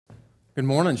Good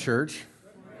morning, church.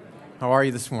 How are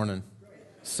you this morning?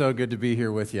 So good to be here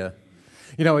with you.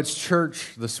 You know, it's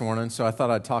church this morning, so I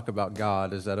thought I'd talk about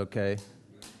God. Is that okay?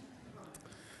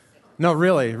 No,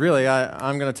 really,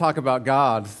 I'm going to talk about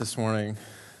God this morning.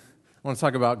 I want to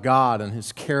talk about God and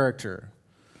His character.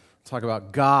 Talk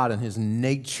about God and His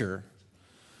nature.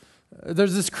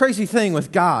 There's this crazy thing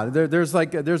with God. There's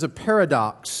a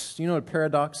paradox. You know what a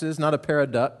paradox is? Not a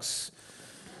paradox,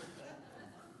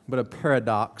 but a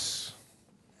paradox.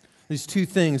 These two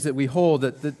things that we hold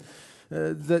that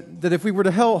if we were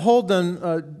to hold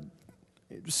them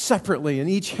separately in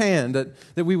each hand,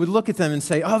 that we would look at them and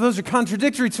say, oh, those are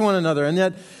contradictory to one another.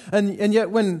 And yet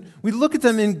when we look at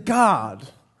them in God,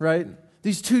 right,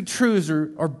 these two truths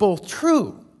are both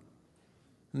true.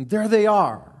 And there they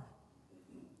are.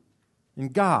 In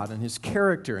God and His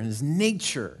character and His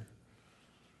nature.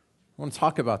 I want to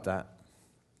talk about that.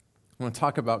 I want to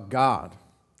talk about God.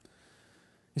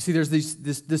 You see, there's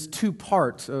this two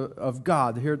parts of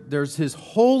God. Here, there's His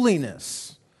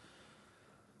holiness.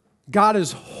 God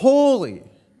is holy.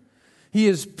 He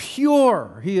is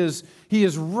pure. He is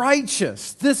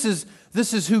righteous. This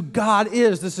is who God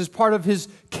is. This is part of His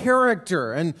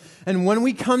character. And when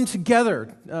we come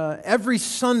together every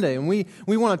Sunday and we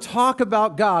want to talk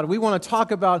about God, we want to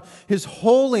talk about His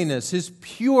holiness, His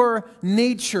pure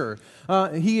nature.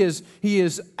 He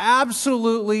is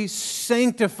absolutely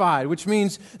sanctified, which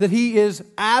means that He is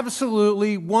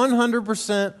absolutely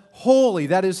 100% holy.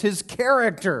 That is His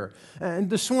character. And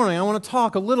this morning I want to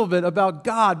talk a little bit about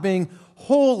God being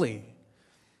holy.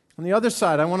 On the other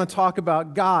side, I want to talk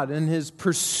about God and His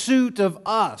pursuit of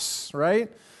us,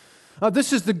 right?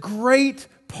 This is the great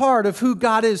part of who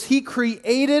God is. He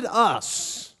created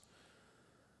us.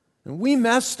 And we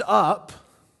messed up.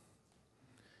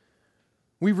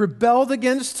 We rebelled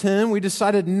against Him. We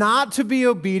decided not to be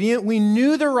obedient. We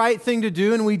knew the right thing to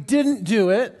do, and we didn't do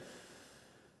it.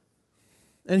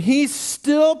 And He's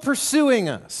still pursuing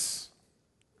us.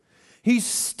 He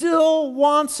still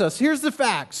wants us. Here's the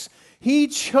facts. He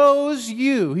chose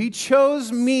you. He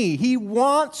chose me. He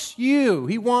wants you.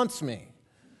 He wants me.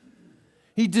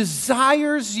 He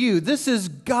desires you. This is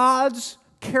God's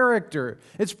character.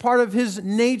 It's part of His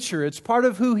nature. It's part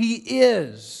of who He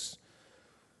is.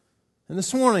 And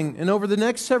this morning and over the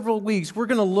next several weeks, we're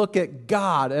going to look at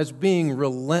God as being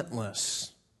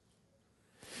relentless.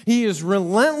 He is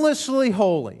relentlessly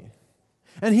holy.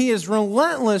 And He is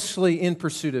relentlessly in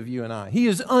pursuit of you and I. He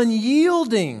is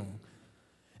unyielding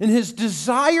in His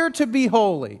desire to be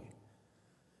holy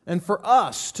and for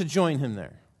us to join Him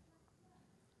there.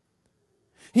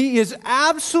 He is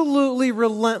absolutely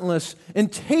relentless in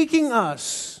taking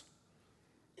us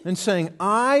and saying,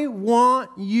 I want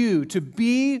you to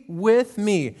be with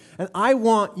me, and I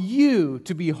want you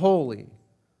to be holy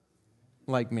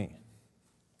like me.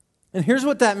 And here's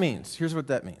what that means.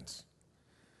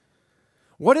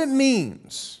 What it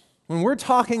means when we're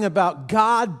talking about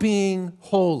God being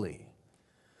holy,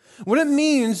 what it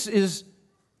means is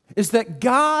that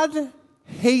God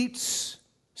hates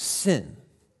sin.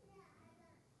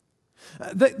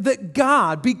 That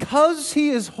God, because He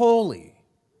is holy,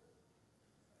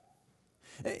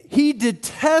 He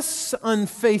detests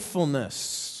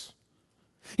unfaithfulness.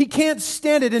 He can't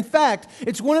stand it. In fact,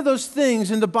 it's one of those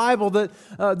things in the Bible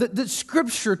that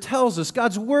Scripture tells us,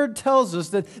 God's Word tells us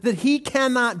that He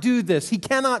cannot do this. He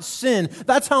cannot sin.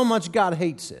 That's how much God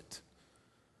hates it.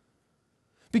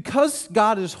 Because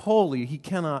God is holy, He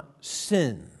cannot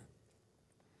sin.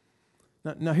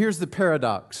 Now here's the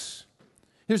paradox.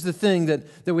 Here's the thing that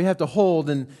we have to hold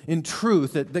in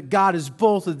truth, that God is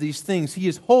both of these things. He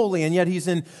is holy, and yet He's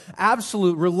in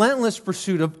absolute, relentless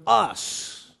pursuit of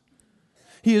us.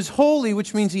 He is holy,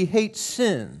 which means He hates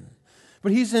sin.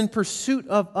 But He's in pursuit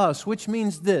of us, which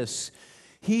means this.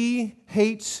 He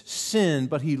hates sin,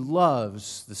 but He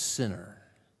loves the sinner.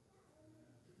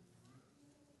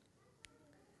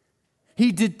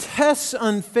 He detests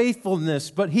unfaithfulness,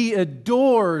 but He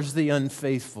adores the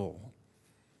unfaithful.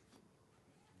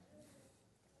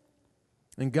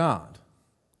 And God,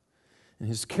 in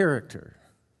His character,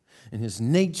 in His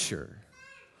nature,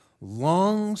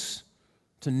 longs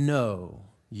to know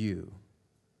you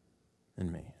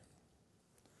and me.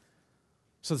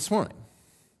 So this morning,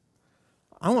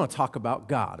 I want to talk about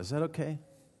God. Is that okay?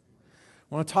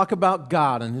 I want to talk about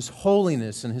God and His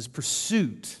holiness and His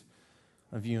pursuit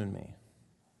of you and me.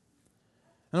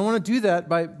 And I want to do that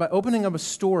by opening up a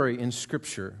story in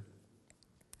Scripture.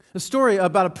 A story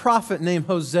about a prophet named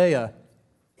Hosea.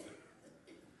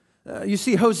 You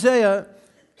see, Hosea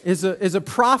is a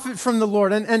prophet from the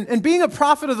Lord. And being a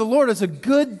prophet of the Lord is a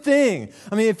good thing.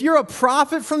 I mean, if you're a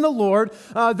prophet from the Lord,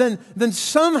 then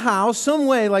somehow, some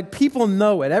way, like people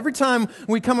know it. Every time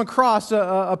we come across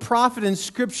a prophet in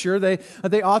Scripture,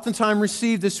 they oftentimes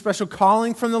receive this special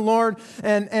calling from the Lord.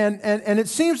 And it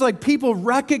seems like people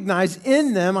recognize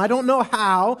in them, I don't know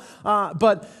how,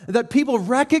 but that people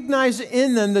recognize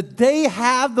in them that they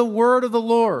have the word of the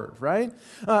Lord, right?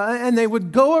 And they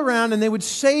would go around and they would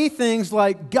say things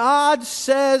like, God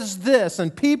says this,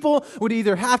 and people would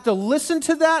either have to listen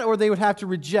to that or they would have to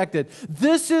reject it.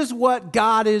 This is what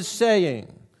God is saying.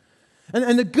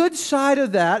 And the good side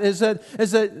of that is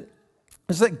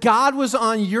that God was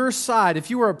on your side. If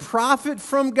you were a prophet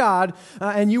from God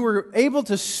and you were able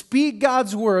to speak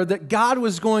God's word, that God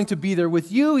was going to be there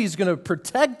with you. He's going to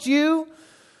protect you.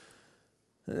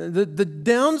 The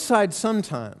downside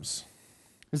sometimes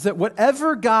is that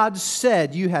whatever God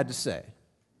said, you had to say.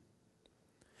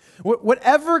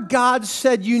 Whatever God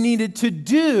said you needed to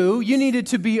do, you needed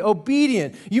to be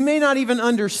obedient. You may not even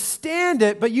understand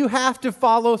it, but you have to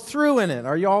follow through in it.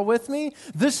 Are you all with me?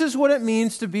 This is what it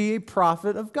means to be a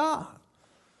prophet of God.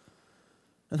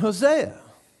 And Hosea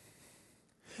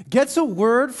gets a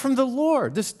word from the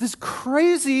Lord, this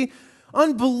crazy,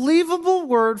 unbelievable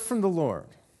word from the Lord.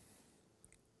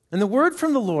 And the word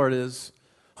from the Lord is,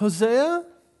 Hosea,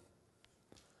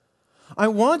 I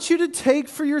want you to take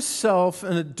for yourself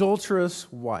an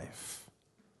adulterous wife.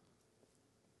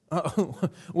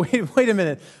 Wait a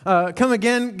minute. Come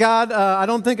again, God. I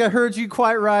don't think I heard you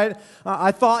quite right.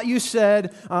 I thought you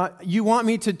said you want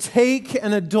me to take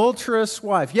an adulterous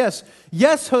wife.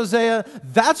 Yes, Hosea,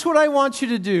 that's what I want you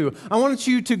to do. I want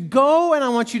you to go and I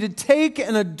want you to take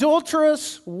an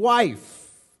adulterous wife.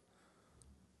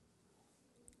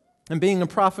 And being a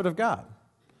prophet of God,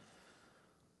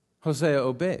 Hosea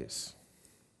obeys.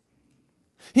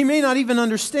 He may not even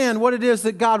understand what it is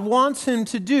that God wants him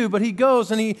to do, but he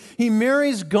goes and he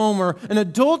marries Gomer, an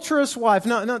adulterous wife.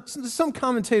 Now some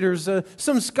commentators,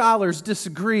 some scholars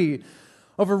disagree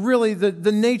over really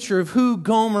the nature of who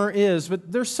Gomer is,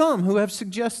 but there's some who have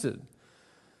suggested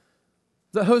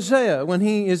that Hosea, when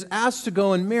he is asked to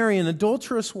go and marry an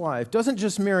adulterous wife, doesn't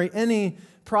just marry any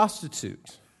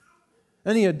prostitute,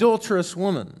 any adulterous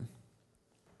woman,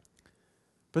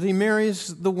 but he marries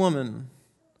the woman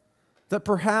that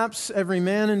perhaps every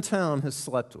man in town has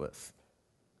slept with.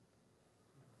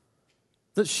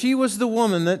 That she was the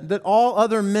woman that all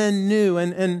other men knew.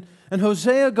 And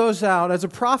Hosea goes out as a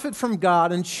prophet from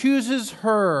God and chooses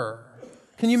her.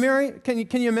 Can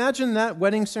you imagine that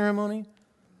wedding ceremony?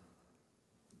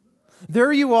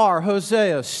 There you are,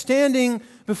 Hosea, standing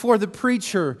before the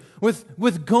preacher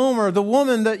with Gomer, the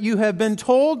woman that you have been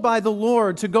told by the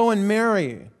Lord to go and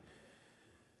marry.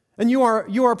 And you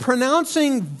are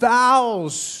pronouncing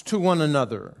vows to one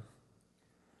another.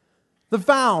 The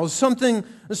vows, something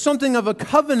of a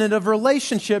covenant of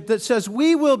relationship that says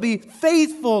we will be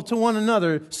faithful to one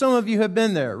another. Some of you have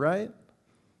been there, right?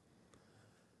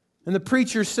 And the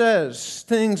preacher says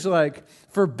things like,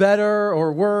 for better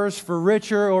or worse, for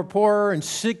richer or poorer, in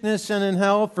sickness and in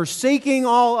health, forsaking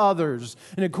all others,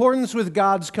 in accordance with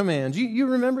God's commands. You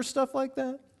remember stuff like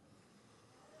that?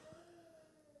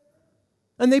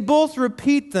 And they both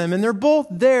repeat them, and they're both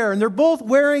there, and they're both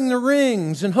wearing the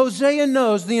rings. And Hosea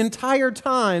knows the entire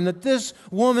time that this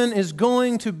woman is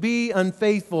going to be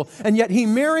unfaithful, and yet he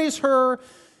marries her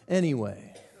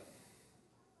anyway.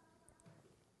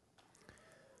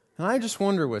 And I just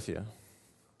wonder with you,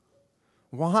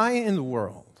 why in the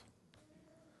world?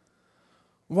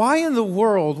 Why in the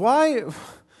world?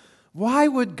 Why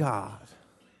would God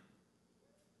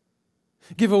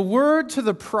give a word to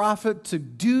the prophet to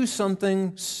do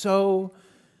something so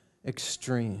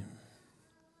extreme?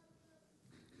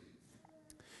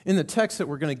 In the text that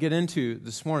we're going to get into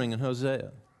this morning in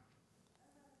Hosea,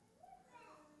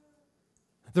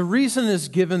 the reason is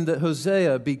given that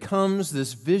Hosea becomes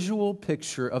this visual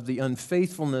picture of the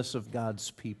unfaithfulness of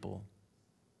God's people.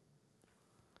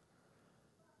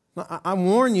 Now, I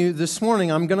warn you, this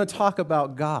morning I'm going to talk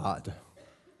about God.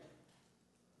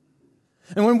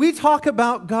 And when we talk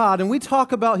about God and we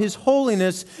talk about His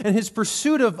holiness and His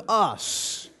pursuit of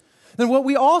us, then what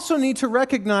we also need to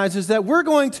recognize is that we're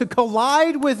going to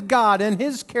collide with God and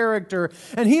His character,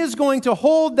 and He is going to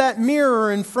hold that mirror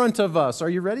in front of us. Are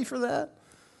you ready for that?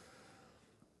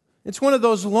 It's one of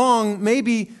those long,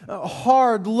 maybe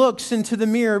hard looks into the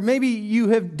mirror. Maybe you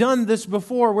have done this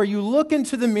before where you look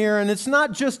into the mirror and it's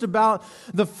not just about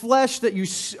the flesh that you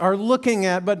are looking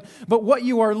at, but what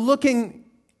you are looking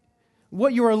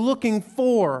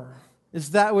for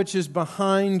is that which is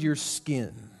behind your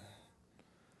skin.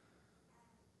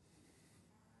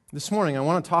 This morning, I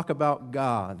want to talk about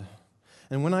God.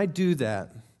 And when I do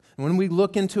that, when we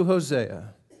look into Hosea,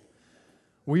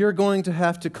 we are going to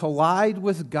have to collide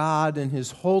with God in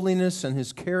His holiness and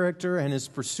His character and His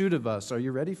pursuit of us. Are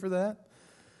you ready for that?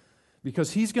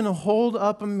 Because He's going to hold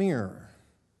up a mirror,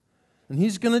 and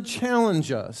He's going to challenge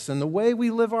us in the way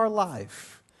we live our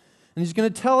life. And He's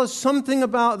going to tell us something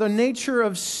about the nature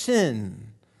of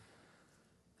sin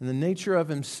and the nature of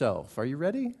Himself. Are you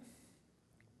ready?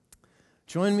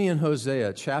 Join me in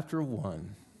Hosea chapter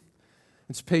 1.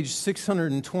 It's page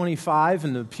 625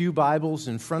 in the Pew Bibles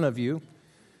in front of you.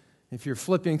 If you're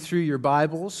flipping through your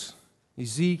Bibles,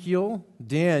 Ezekiel,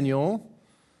 Daniel,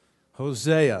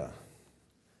 Hosea.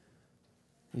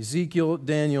 Ezekiel,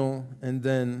 Daniel, and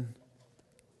then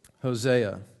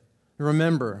Hosea.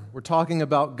 Remember, we're talking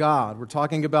about God. We're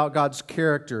talking about God's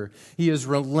character. He is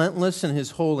relentless in His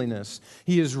holiness.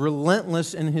 He is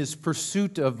relentless in His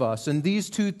pursuit of us. And these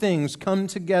two things come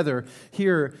together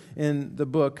here in the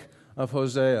book of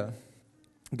Hosea.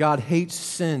 God hates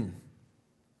sin.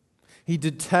 He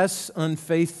detests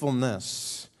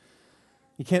unfaithfulness.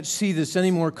 You can't see this any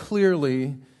more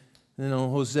clearly than in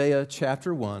Hosea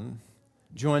chapter 1.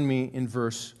 Join me in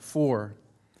verse 4.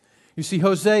 You see,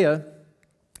 Hosea,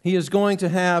 he is going to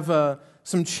have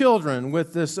some children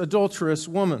with this adulterous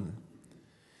woman.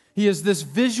 He is this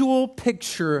visual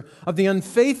picture of the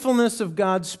unfaithfulness of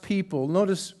God's people.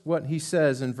 Notice what he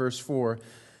says in verse 4.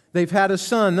 They've had a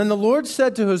son. Then the Lord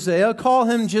said to Hosea, call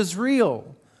him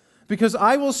Jezreel, because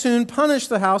I will soon punish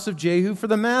the house of Jehu for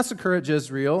the massacre at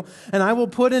Jezreel, and I will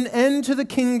put an end to the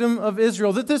kingdom of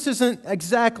Israel. That this isn't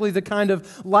exactly the kind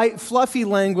of light, fluffy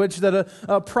language that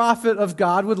a prophet of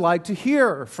God would like to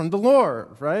hear from the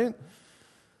Lord, right?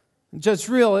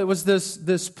 Jezreel, it was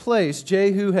this place.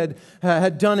 Jehu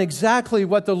had done exactly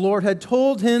what the Lord had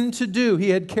told him to do. He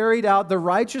had carried out the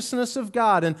righteousness of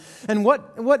God. And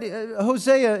what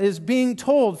Hosea is being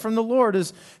told from the Lord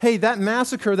is, hey, that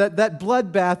massacre, that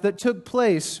bloodbath that took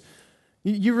place,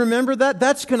 you remember that?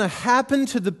 That's going to happen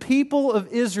to the people of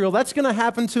Israel. That's going to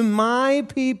happen to my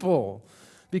people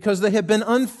because they have been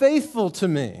unfaithful to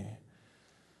me.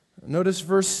 Notice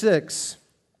verse 6.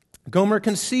 Gomer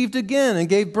conceived again and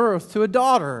gave birth to a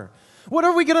daughter. What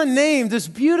are we going to name this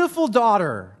beautiful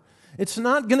daughter? It's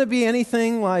not going to be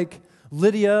anything like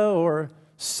Lydia or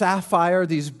Sapphire,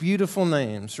 these beautiful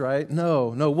names, right? No.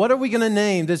 What are we going to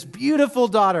name this beautiful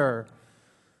daughter?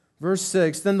 Verse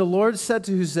 6, then the Lord said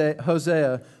to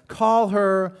Hosea, call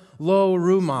her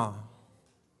Lo-Ruhamah.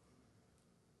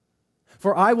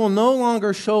 For I will no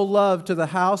longer show love to the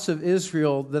house of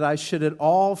Israel that I should at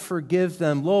all forgive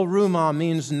them. Lo-Ruhamah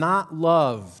means not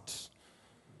loved.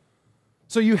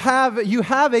 So you have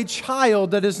a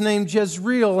child that is named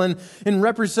Jezreel and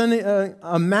representing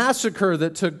a massacre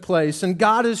that took place. And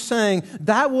God is saying,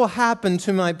 that will happen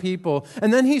to my people.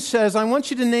 And then He says, I want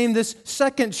you to name this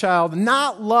second child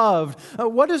not loved.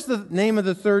 What is the name of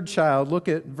the third child? Look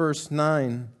at verse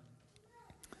 9.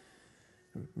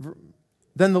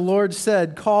 Then the Lord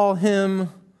said, call him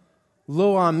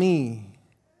Lo-Ammi,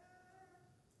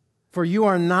 for you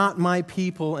are not my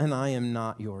people and I am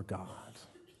not your God.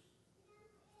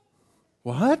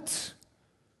 What?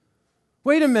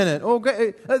 Wait a minute.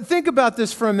 Okay, think about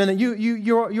this for a minute.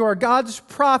 You are God's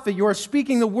prophet. You are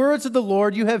speaking the words of the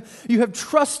Lord. You have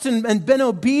trusted and been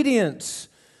obedient.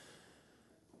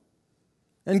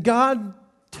 And God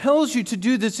tells you to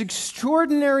do this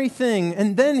extraordinary thing,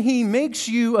 and then He makes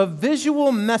you a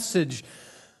visual message.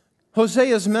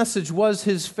 Hosea's message was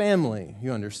his family,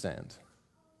 you understand.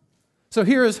 So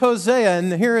here is Hosea,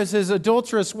 and here is his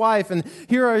adulterous wife, and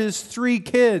here are his 3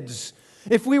 kids.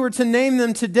 If we were to name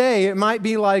them today, it might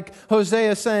be like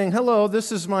Hosea saying, hello,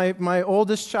 this is my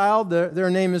oldest child, their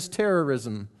name is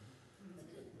terrorism.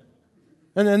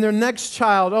 And then their next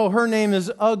child, her name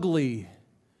is ugly.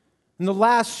 And the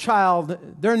last child,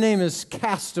 their name is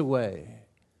Castaway.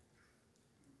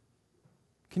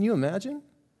 Can you imagine?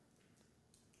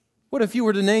 What if you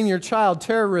were to name your child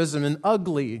Terrorism and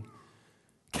Ugly,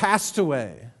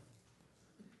 Castaway?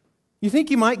 You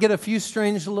think you might get a few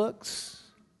strange looks?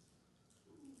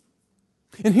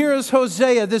 And here is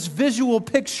Hosea, this visual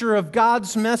picture of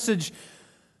God's message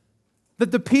that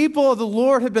the people of the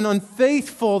Lord had been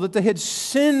unfaithful, that they had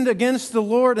sinned against the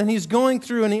Lord, and he's going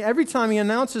through, and every time he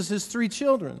announces his 3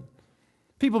 children,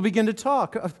 people begin to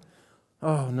talk.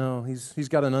 Oh, no, he's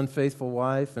got an unfaithful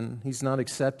wife, and he's not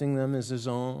accepting them as his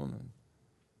own.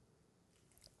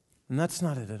 And that's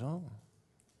not it at all.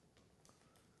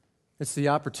 It's the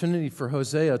opportunity for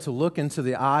Hosea to look into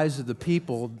the eyes of the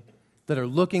people that are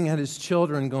looking at his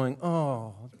children going,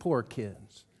 oh, poor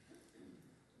kids.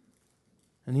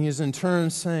 And he is in turn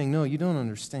saying, no, you don't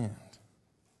understand.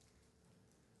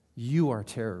 you are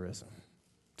terrorism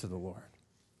to the Lord.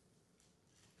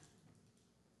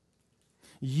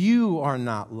 You are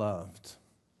not loved.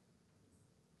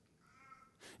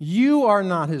 You are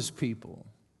not his people.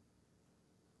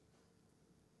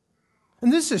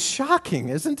 And this is shocking,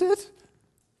 isn't it?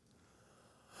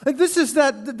 And this is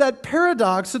that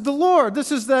paradox of the Lord.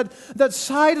 This is that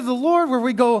side of the Lord where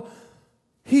we go,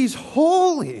 he's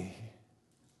holy.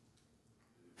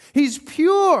 He's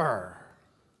pure.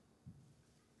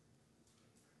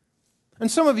 And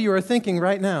some of you are thinking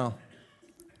right now,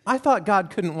 I thought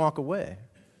God couldn't walk away.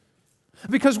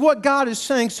 Because what God is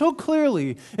saying so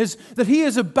clearly is that he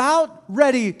is about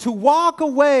ready to walk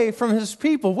away from his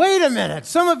people. Wait a minute.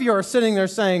 Some of you are sitting there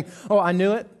saying, oh, I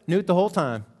knew it the whole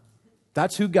time.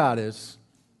 That's who God is.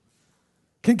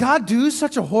 Can God do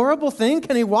such a horrible thing?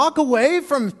 Can he walk away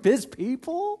from his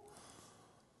people?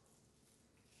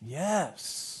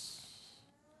 Yes.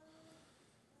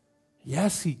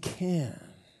 Yes, he can.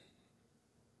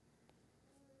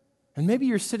 And maybe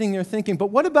you're sitting there thinking, but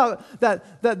what about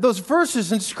those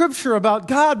verses in Scripture about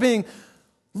God being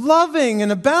loving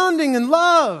and abounding in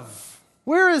love?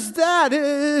 Where is that?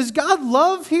 Is God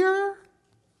love here?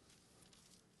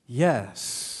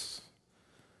 Yes.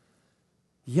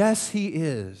 Yes, he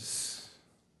is.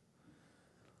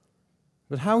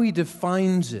 But how he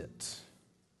defines it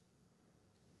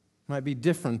might be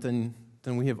different than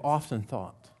we have often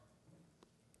thought.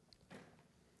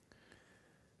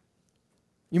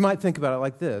 You might think about it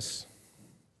like this.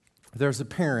 There's a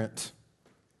parent,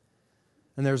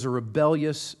 and there's a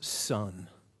rebellious son.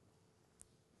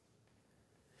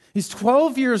 He's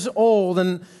 12 years old,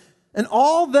 and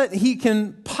all that he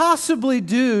can possibly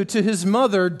do to his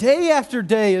mother day after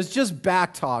day is just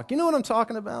back talk. You know what I'm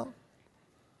talking about?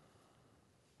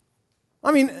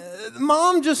 I mean,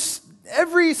 mom just,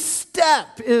 every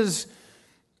step is,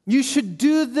 you should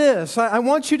do this. I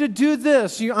want you to do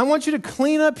this. I want you to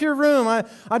clean up your room.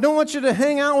 I don't want you to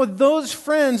hang out with those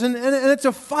friends. And it's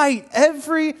a fight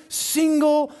every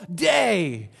single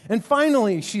day. And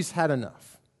finally, she's had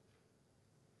enough.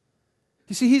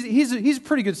 You see, he's a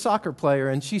pretty good soccer player.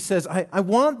 And she says, I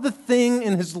want the thing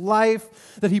in his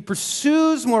life that he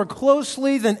pursues more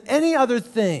closely than any other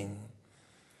thing.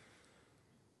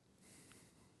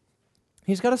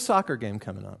 He's got a soccer game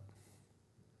coming up.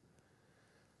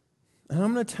 And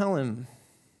I'm going to tell him,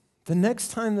 the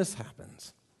next time this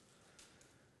happens,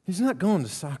 he's not going to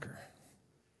soccer.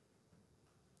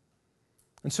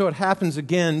 And so it happens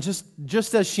again,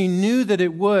 just as she knew that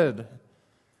it would.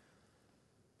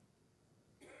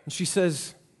 And she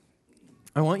says,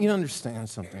 I want you to understand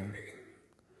something.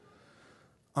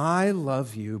 I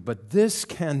love you, but this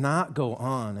cannot go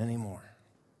on anymore.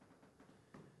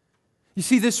 You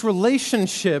see, this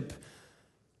relationship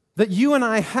that you and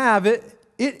I have,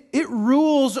 it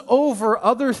rules over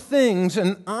other things,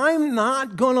 and I'm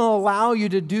not going to allow you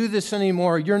to do this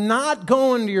anymore. You're not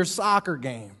going to your soccer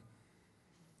game.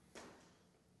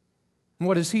 And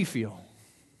what does he feel?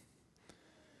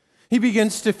 He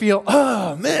begins to feel,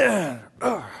 oh, man,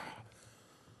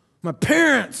 my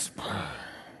parents,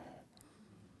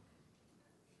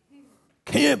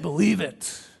 can't believe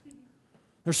it.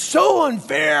 They're so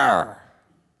unfair.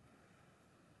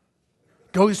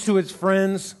 Goes to his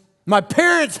friends. My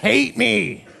parents hate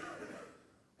me.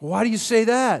 Why do you say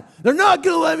that? They're not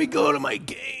going to let me go to my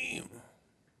game.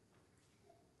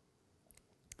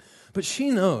 But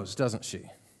she knows, doesn't she?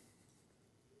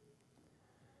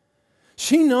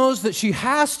 She knows that she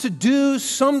has to do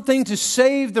something to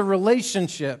save the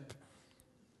relationship.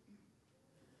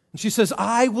 And she says,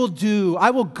 I will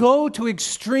go to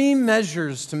extreme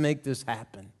measures to make this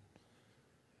happen.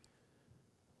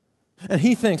 And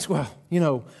he thinks, well,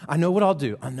 I know what I'll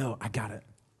do. I got it.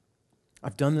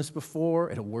 I've done this before.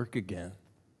 It'll work again.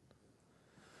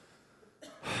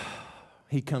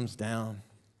 He comes down.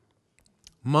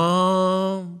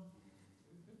 Mom,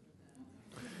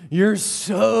 you're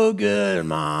so good,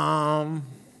 Mom.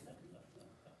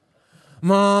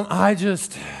 Mom, I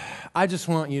just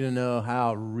want you to know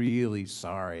how really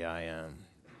sorry I am.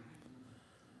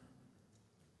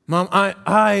 Mom,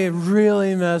 I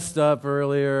really messed up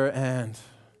earlier, and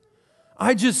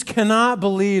I just cannot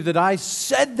believe that I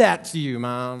said that to you,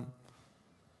 Mom.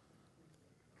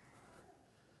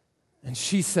 And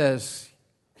she says,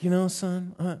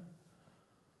 son,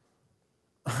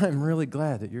 I'm really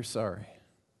glad that you're sorry.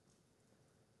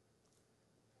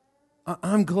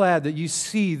 I'm glad that you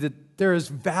see that there is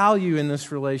value in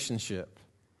this relationship.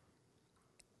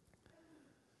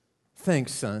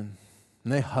 Thanks, son.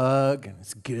 And they hug, and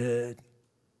it's good.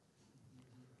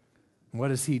 What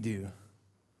does he do?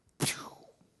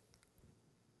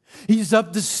 He's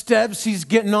up the steps. He's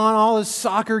getting on all his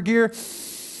soccer gear.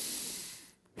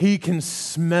 He can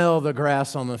smell the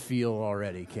grass on the field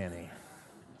already, can't he?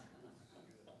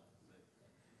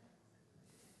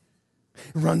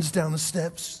 Runs down the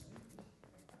steps.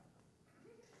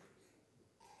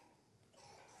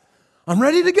 I'm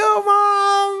ready to go,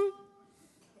 Mom.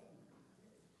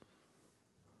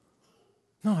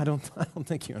 No, I don't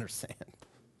think you understand.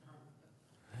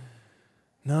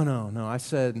 No.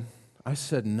 I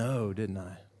said no, didn't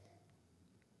I?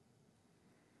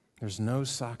 There's no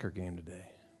soccer game today.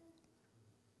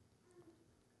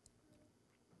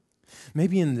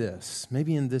 Maybe in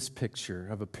this picture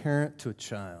of a parent to a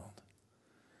child,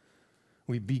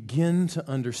 we begin to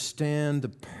understand the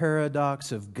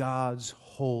paradox of God's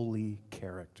holy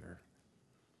character.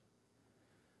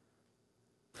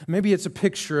 Maybe it's a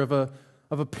picture of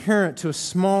a parent to a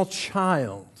small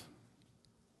child.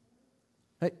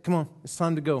 Hey, come on, it's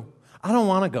time to go. I don't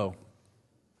want to go.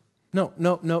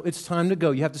 No, it's time to go.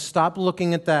 You have to stop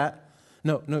looking at that.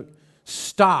 No,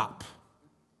 stop.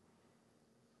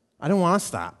 I don't want to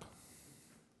stop.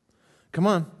 Come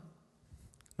on.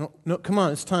 No, come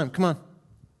on, it's time, come on.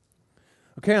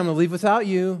 Okay, I'm going to leave without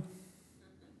you.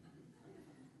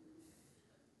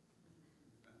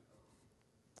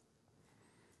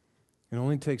 It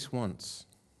only takes once.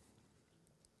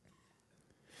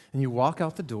 And you walk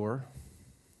out the door,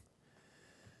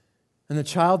 and the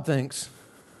child thinks,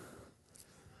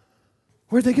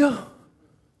 where'd they go?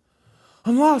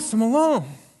 I'm lost, I'm alone.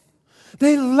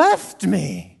 They left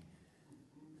me.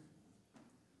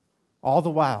 All the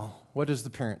while, what is the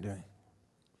parent doing?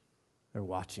 They're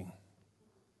watching.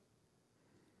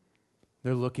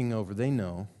 They're looking over. They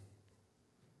know.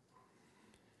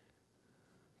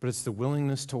 But it's the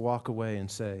willingness to walk away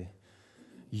and say,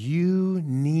 you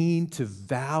need to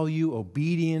value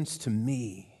obedience to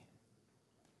me.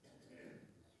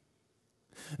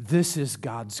 This is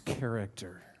God's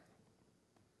character.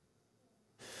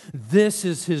 This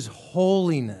is His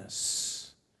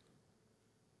holiness.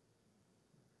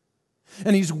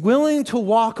 And He's willing to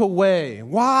walk away.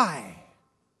 Why?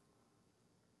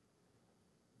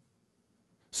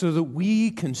 So that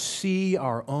we can see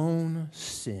our own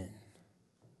sin.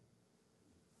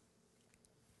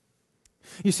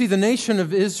 You see, the nation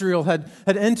of Israel had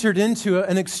entered into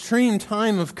an extreme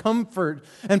time of comfort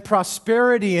and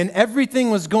prosperity, and everything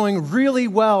was going really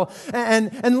well.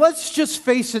 And let's just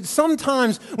face it,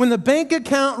 sometimes when the bank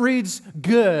account reads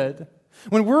good,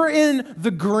 when we're in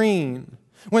the green,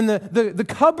 when the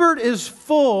cupboard is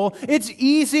full, it's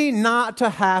easy not to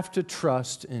have to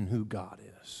trust in who God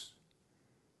is.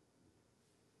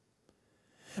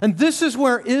 And this is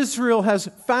where Israel has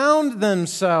found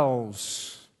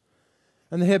themselves.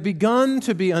 And they had begun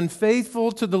to be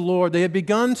unfaithful to the Lord. They had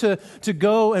begun to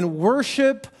go and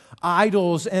worship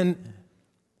idols. And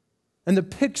the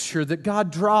picture that God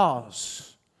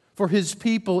draws for His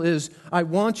people is, I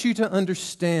want you to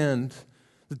understand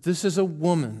that this is a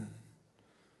woman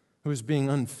who is being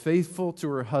unfaithful to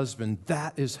her husband.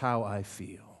 That is how I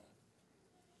feel.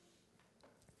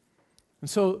 And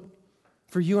so,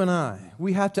 for you and I,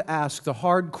 we have to ask the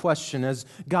hard question as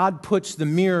God puts the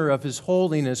mirror of His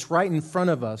holiness right in front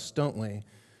of us, don't we?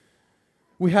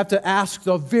 We have to ask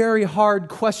the very hard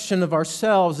question of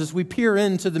ourselves as we peer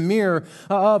into the mirror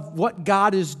of what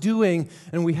God is doing,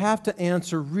 and we have to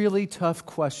answer really tough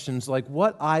questions like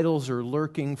what idols are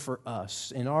lurking for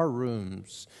us in our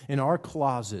rooms, in our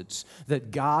closets,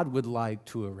 that God would like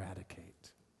to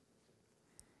eradicate.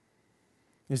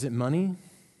 Is it money?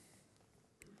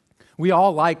 We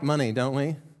all like money, don't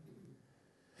we?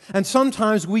 And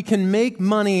sometimes we can make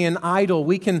money an idol.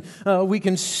 We can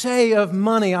say of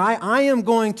money, I am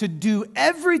going to do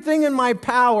everything in my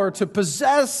power to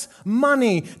possess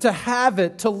money, to have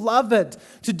it, to love it,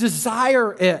 to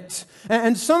desire it.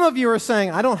 And some of you are saying,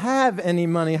 I don't have any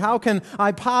money. How can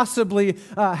I possibly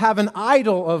have an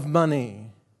idol of money?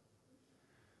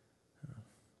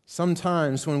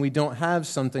 Sometimes when we don't have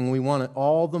something, we want it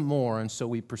all the more, and so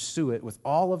we pursue it with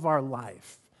all of our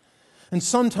life. And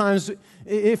sometimes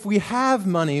if we have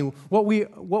money, what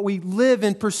we live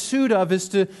in pursuit of is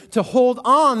to hold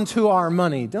on to our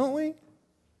money, don't we?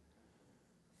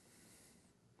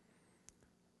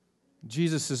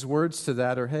 Jesus' words to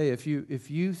that are, hey, if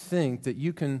you think that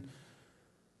you can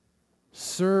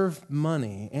serve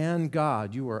money and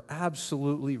God, you are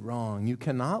absolutely wrong. You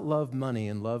cannot love money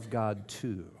and love God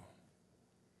too.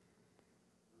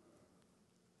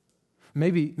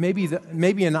 Maybe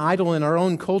an idol in our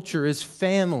own culture is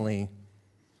family.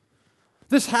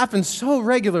 This happens so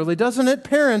regularly, doesn't it?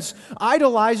 Parents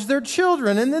idolize their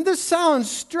children. And then this sounds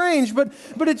strange, but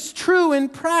it's true in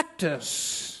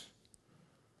practice.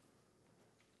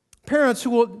 Parents who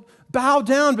will bow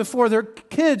down before their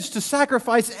kids to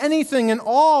sacrifice anything and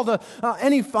all,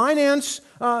 any finance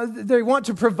they want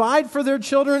to provide for their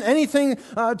children, anything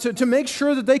to make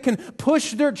sure that they can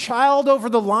push their child over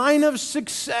the line of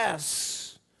success.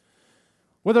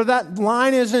 Whether that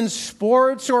line is in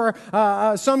sports or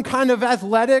some kind of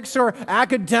athletics or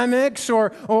academics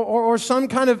or some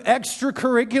kind of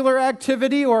extracurricular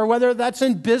activity, or whether that's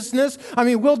in business. I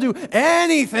mean, we'll do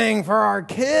anything for our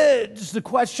kids. The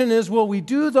question is, will we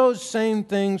do those same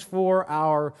things for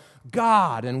our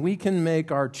God? And we can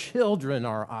make our children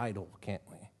our idol, can't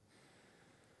we?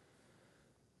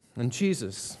 And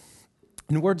Jesus,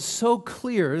 in words so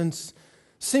clear and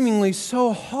seemingly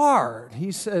so hard,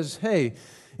 he says, hey,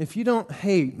 if you don't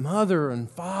hate mother and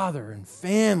father and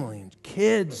family and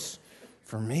kids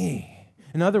for me,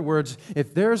 in other words,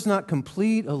 if there's not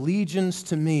complete allegiance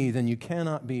to me, then you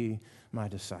cannot be my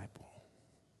disciple.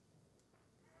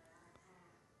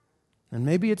 And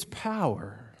maybe it's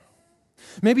power.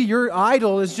 Maybe your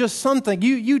idol is just something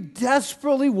you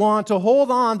desperately want to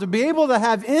hold on, to be able to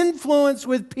have influence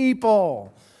with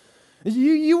people.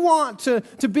 You want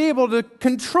to be able to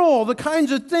control the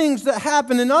kinds of things that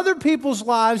happen in other people's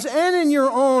lives and in your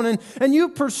own. And you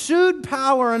pursued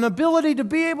power and ability to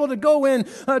be able to go in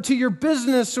to your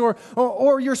business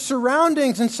or your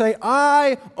surroundings and say,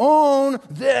 I own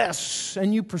this.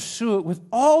 And you pursue it with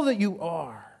all that you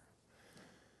are.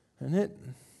 And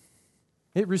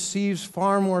it receives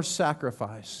far more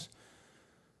sacrifice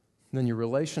than your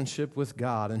relationship with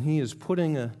God. And He is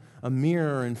putting a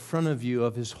mirror in front of you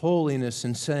of His holiness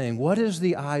and saying, what is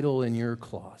the idol in your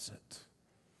closet?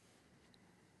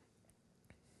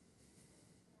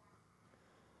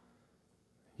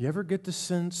 You ever get the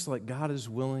sense like God is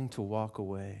willing to walk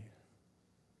away?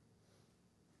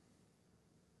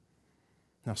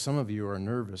 Now, some of you are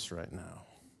nervous right now.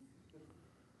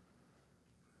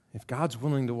 If God's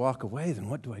willing to walk away, then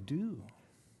what do I do?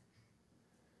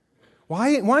 Why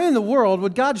in the world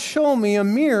would God show me a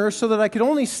mirror so that I could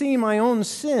only see my own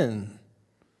sin?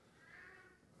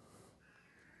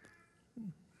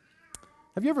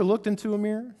 Have you ever looked into a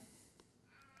mirror?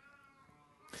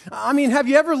 I mean, have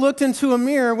you ever looked into a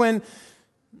mirror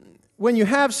when you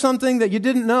have something that you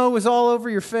didn't know was all over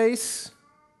your face?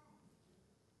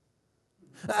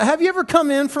 Have you ever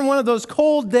come in from one of those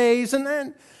cold days and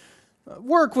then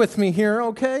work with me here,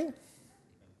 okay?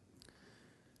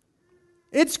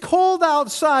 It's cold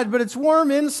outside, but it's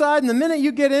warm inside, and the minute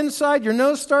you get inside, your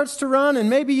nose starts to run, and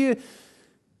maybe you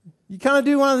kind of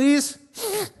do one of these.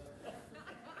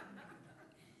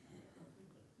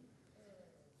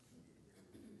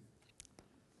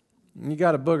 And you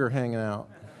got a booger hanging out.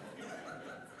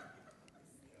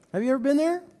 Have you ever been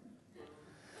there?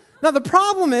 Now, the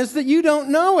problem is that you don't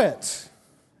know it.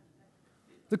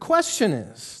 The question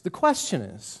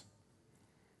is,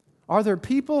 are there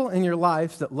people in your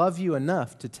life that love you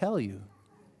enough to tell you?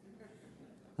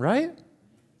 Right?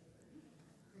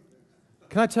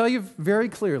 Can I tell you very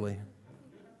clearly?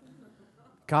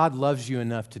 God loves you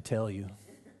enough to tell you.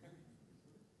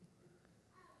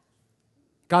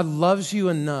 God loves you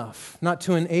enough not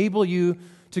to enable you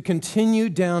to continue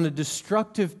down a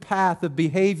destructive path of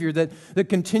behavior that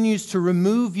continues to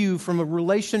remove you from a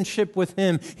relationship with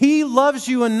Him. He loves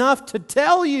you enough to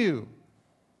tell you.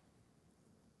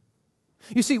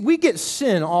 You see, we get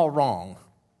sin all wrong.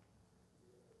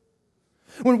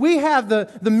 When we have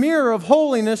the mirror of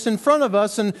holiness in front of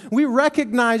us and we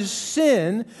recognize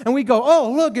sin and we go,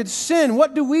 oh, look, it's sin.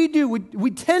 What do?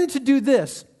 We tend to do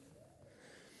this.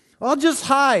 I'll just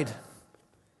hide.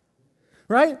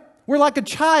 Right? We're like a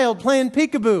child playing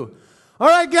peekaboo. All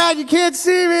right, God, you can't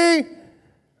see me.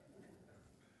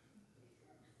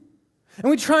 And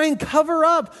we try and cover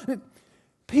up.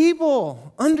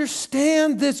 People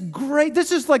understand this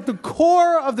is like the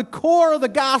core of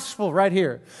the gospel right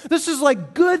here. This is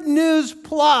like good news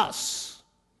plus.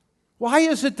 Why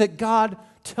is it that God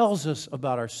tells us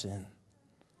about our sin?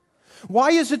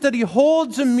 Why is it that He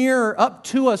holds a mirror up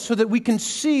to us so that we can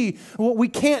see what we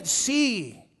can't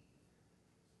see?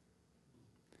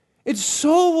 It's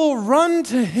so we'll run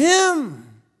to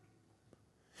Him.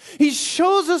 He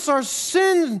shows us our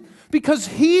sin because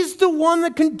He's the one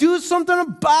that can do something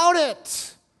about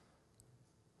it.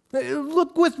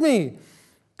 Look with me.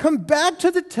 Come back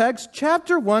to the text,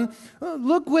 chapter 1.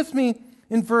 Look with me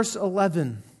in verse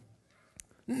 11.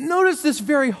 Notice this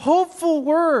very hopeful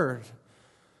word.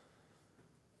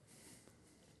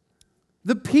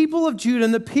 The people of Judah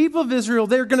and the people of Israel,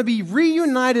 they're going to be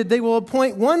reunited. They will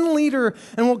appoint one leader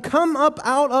and will come up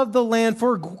out of the land,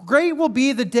 for great will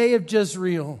be the day of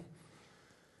Jezreel.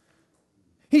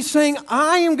 He's saying,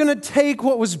 I am going to take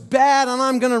what was bad and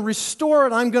I'm going to restore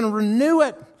it. I'm going to renew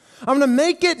it. I'm going to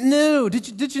make it new.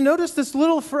 Did you notice this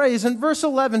little phrase? In verse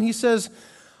 11, he says,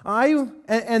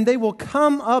 and they will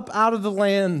come up out of the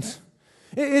land.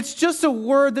 It's just a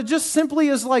word that just simply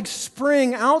is like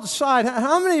spring outside.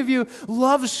 How many of you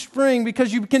love spring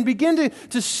because you can begin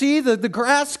to see the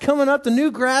grass coming up, the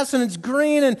new grass, and it's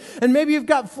green, and maybe you've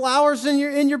got flowers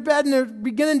in your bed and they're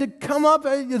beginning to come up,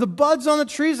 the buds on the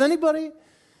trees. Anybody?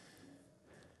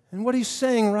 And what he's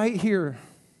saying right here,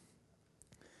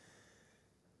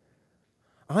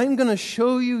 I'm going to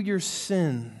show you your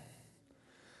sin.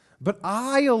 But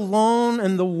I alone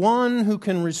am the one who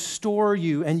can restore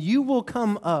you, and you will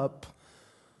come up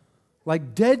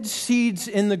like dead seeds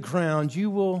in the ground. You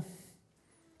will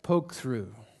poke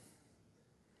through,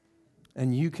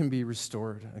 and you can be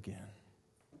restored again.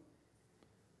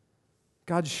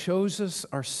 God shows us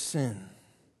our sin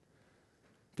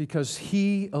because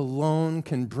He alone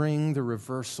can bring the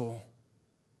reversal.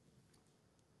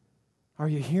 Are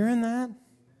you hearing that?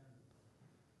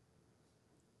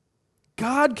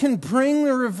 God can bring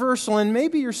the reversal, and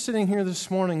maybe you're sitting here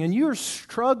this morning and you're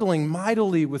struggling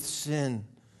mightily with sin.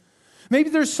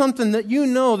 Maybe there's something that you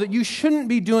know that you shouldn't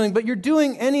be doing, but you're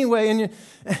doing anyway,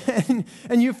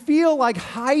 and you feel like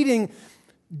hiding.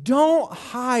 Don't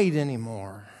hide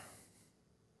anymore.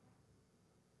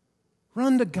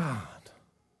 Run to God.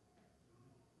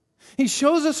 He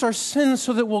shows us our sins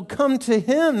so that we'll come to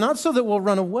Him, not so that we'll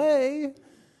run away.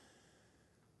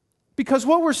 Because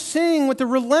what we're seeing with the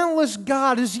relentless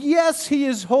God is, yes, He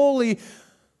is holy,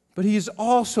 but He is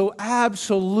also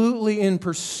absolutely in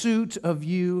pursuit of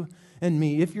you and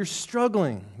me. If you're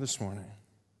struggling this morning,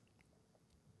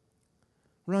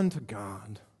 run to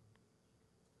God.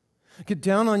 Get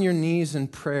down on your knees in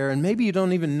prayer, and maybe you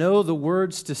don't even know the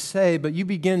words to say, but you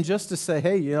begin just to say,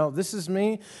 hey, this is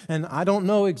me, and I don't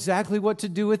know exactly what to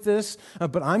do with this,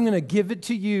 but I'm going to give it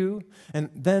to you, and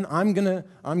then I'm going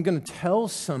to tell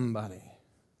somebody.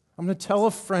 I'm going to tell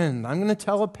a friend. I'm going to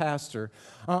tell a pastor.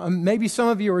 Maybe some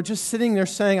of you are just sitting there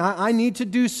saying, I need to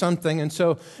do something, and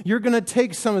so you're going to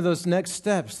take some of those next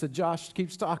steps that Josh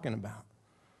keeps talking about.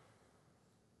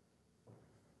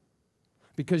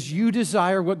 Because you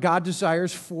desire what God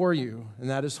desires for you, and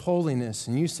that is holiness.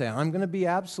 And you say, I'm going to be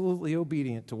absolutely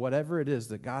obedient to whatever it is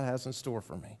that God has in store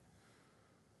for me.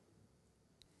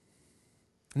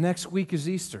 Next week is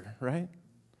Easter, right?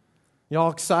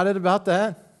 Y'all excited about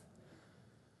that?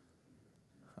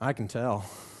 I can tell.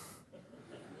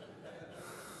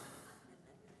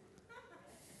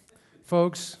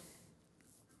 Folks,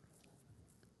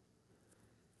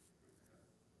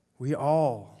 we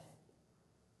all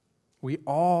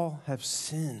have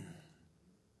sin.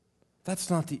 That's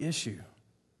not the issue.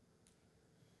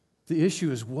 The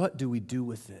issue is, what do we do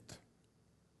with it?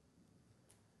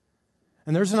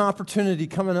 And there's an opportunity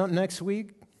coming up next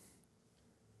week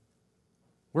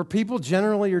where people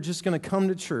generally are just going to come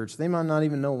to church. They might not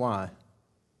even know why.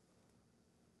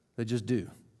 They just do.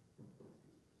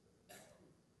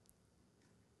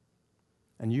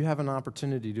 And you have an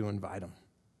opportunity to invite them.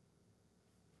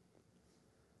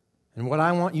 And what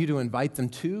I want you to invite them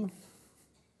to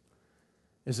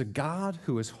is a God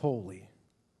who is holy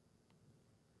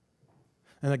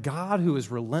and a God who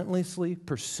is relentlessly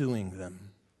pursuing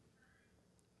them.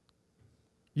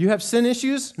 You have sin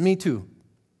issues? Me too.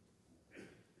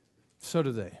 So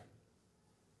do they.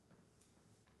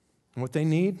 And what they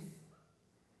need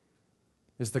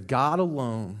is the God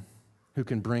alone who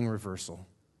can bring reversal.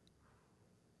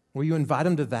 Will you invite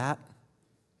them to that?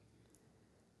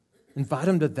 Invite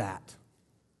them to that.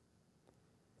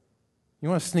 You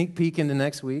want a sneak peek into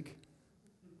next week?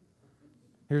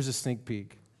 Here's a sneak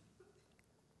peek.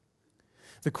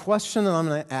 The question that I'm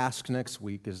going to ask next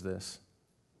week is this: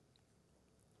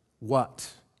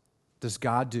 what does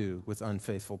God do with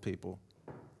unfaithful people?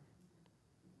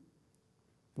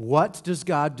 What does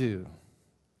God do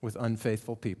with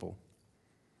unfaithful people?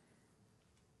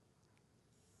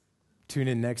 Tune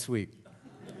in next week.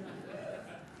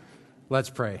 Let's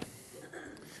pray.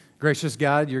 Gracious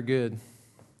God, you're good.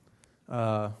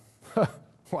 Wow,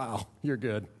 you're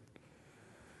good.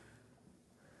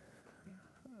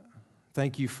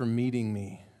 Thank you for meeting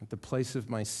me at the place of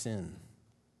my sin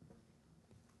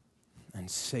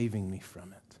and saving me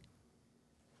from it.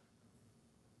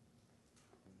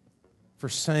 For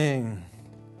saying,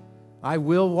 I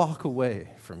will walk away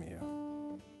from you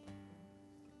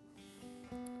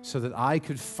so that I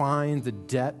could find the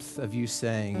depth of you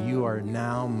saying, you are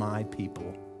now my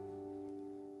people.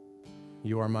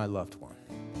 You are my loved one.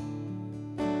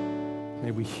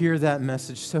 May we hear that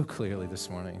message so clearly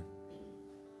this morning.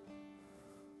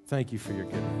 Thank you for your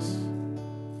goodness.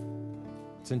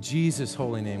 It's in Jesus'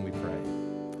 holy name we pray.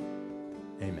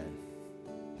 Amen.